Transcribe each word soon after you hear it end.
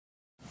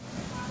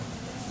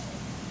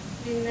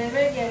We never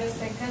get a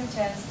second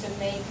chance to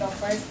make a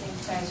first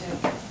impression.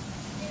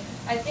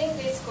 I think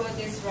this quote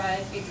is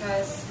right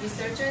because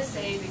researchers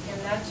say we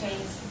cannot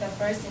change the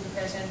first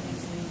impression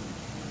easily.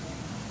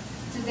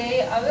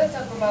 Today, I will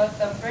talk about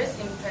the first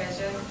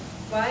impression,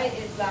 why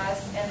it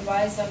lasts, and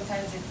why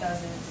sometimes it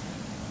doesn't.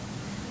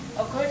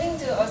 According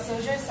to a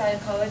social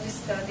psychology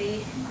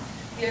study,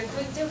 we are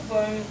quick to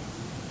form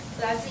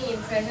lasting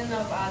impression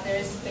of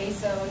others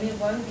based on only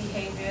one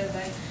behavior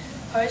like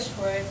harsh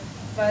words,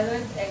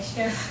 violent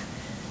action,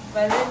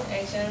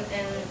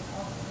 and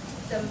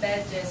some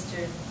bad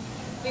gesture.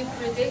 We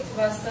predict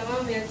what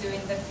someone will do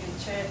in the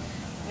future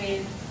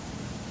with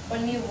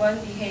only one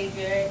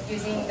behavior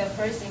using the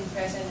first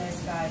impression as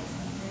guide.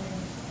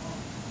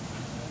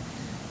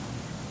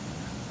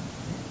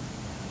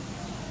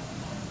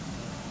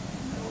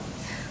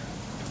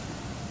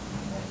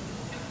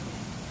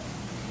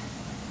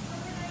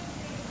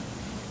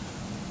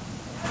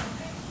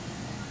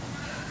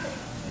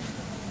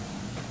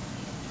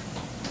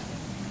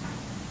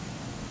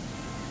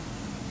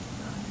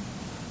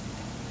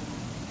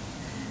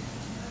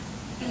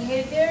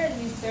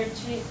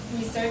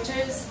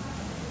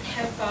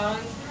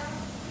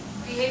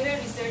 Behavior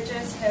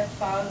researchers have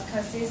found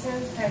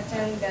consistent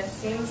pattern that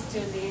seems to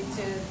lead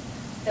to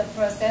the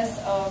process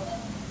of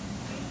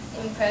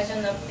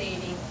impression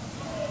updating.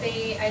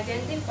 They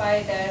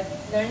identify that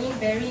learning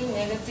very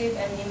negative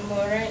and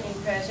immoral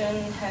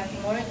impression have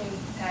more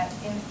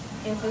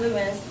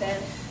influence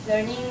than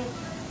learning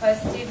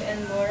positive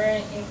and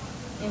moral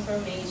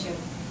information.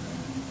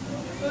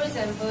 For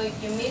example,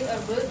 you meet a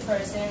rude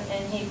person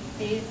and he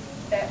did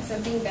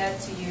something bad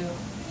to you.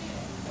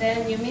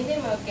 Then you meet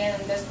him again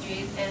on the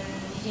street and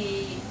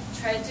he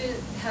tried to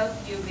help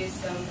you with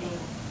something.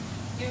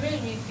 You will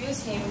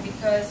refuse him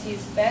because his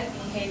bad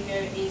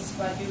behavior is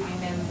what you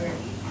remember.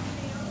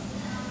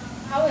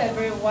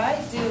 However,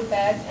 why do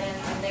bad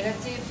and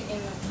negative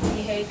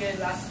behavior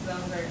last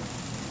longer?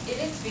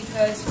 It is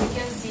because we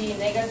can see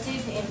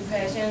negative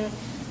impression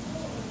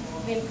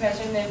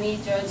when we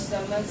judge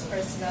someone's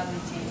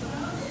personality.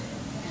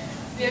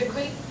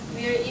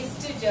 We are easy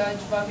to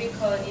judge what we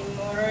call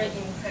immoral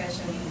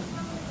impression.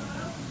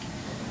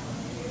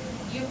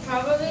 You're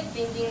probably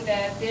thinking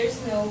that there's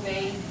no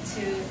way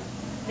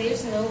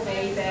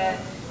that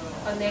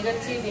a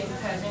negative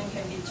impression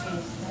can be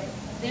changed.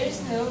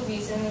 There's no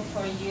reason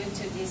for you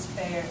to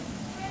despair.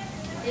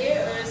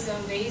 There are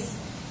some ways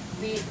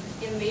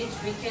in which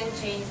we can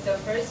change the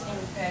first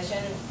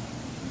impression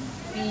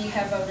we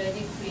have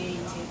already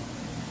created.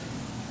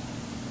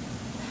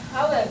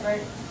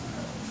 However,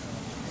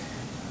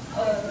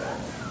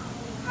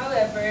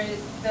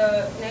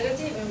 the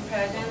negative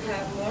impression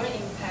have more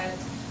impact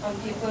on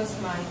people's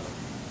mind.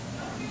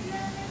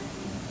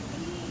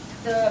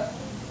 The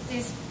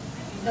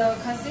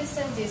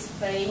consistent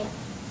display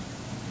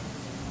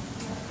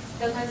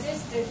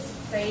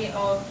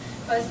of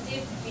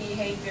positive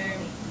behavior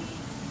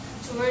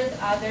toward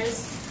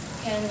others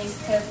can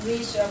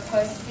establish a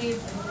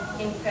positive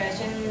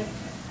impression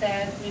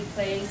that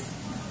replaces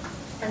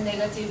a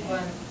negative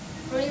one.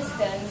 For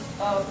instance,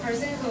 a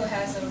person who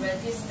has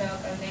already stuck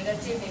a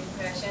negative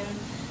impression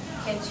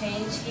can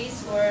change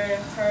his or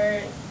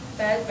her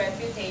bad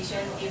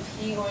reputation if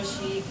he or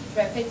she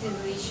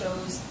repeatedly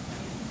shows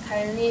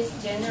kindness,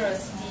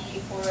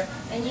 generosity, or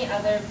any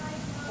other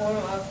form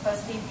of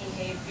positive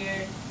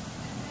behavior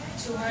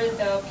toward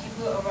the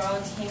people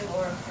around him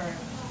or her.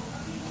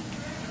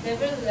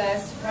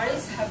 Nevertheless, what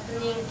is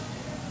happening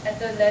at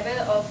the level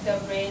of the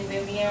brain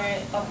when we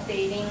are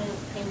updating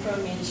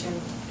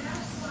information?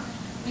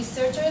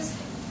 Researchers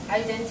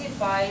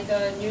identify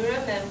the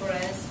neural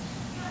membranes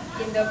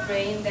in the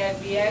brain that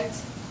react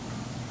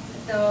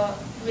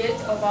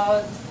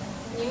about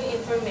new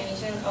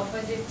information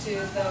opposite to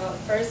the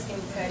first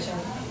impression.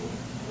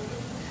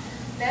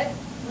 That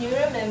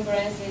neural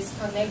membrane is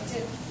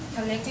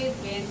connected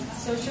with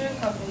social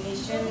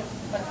cognition,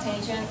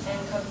 attention,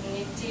 and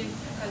cognitive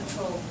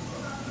control.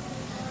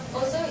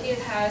 Also, it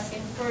has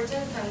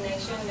important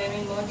connection when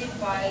we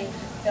modify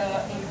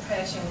the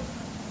impression.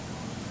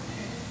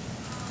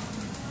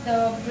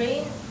 The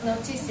brain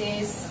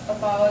notices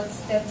about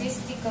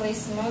statistically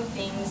small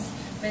things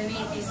when we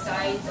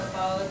decide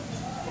about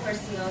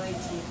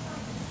personality.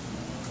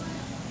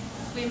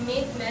 We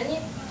meet many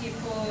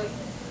people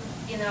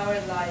in our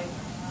life.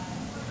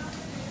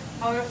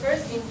 Our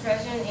first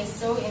impression is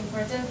so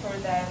important for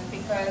them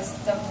because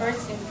the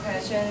first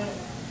impression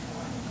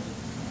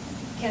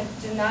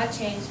do not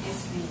change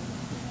easily.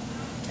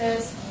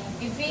 Thus,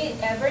 if we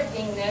ever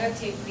think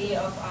negatively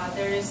of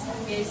others,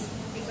 it's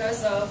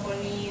because of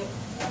only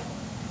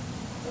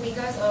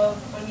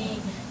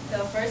the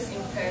first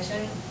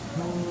impression,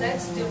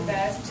 let's do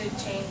best to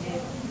change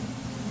it.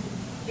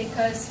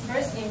 Because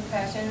first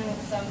impression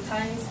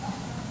sometimes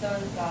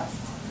don't last.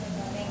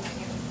 Thank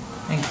you.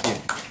 Thank you.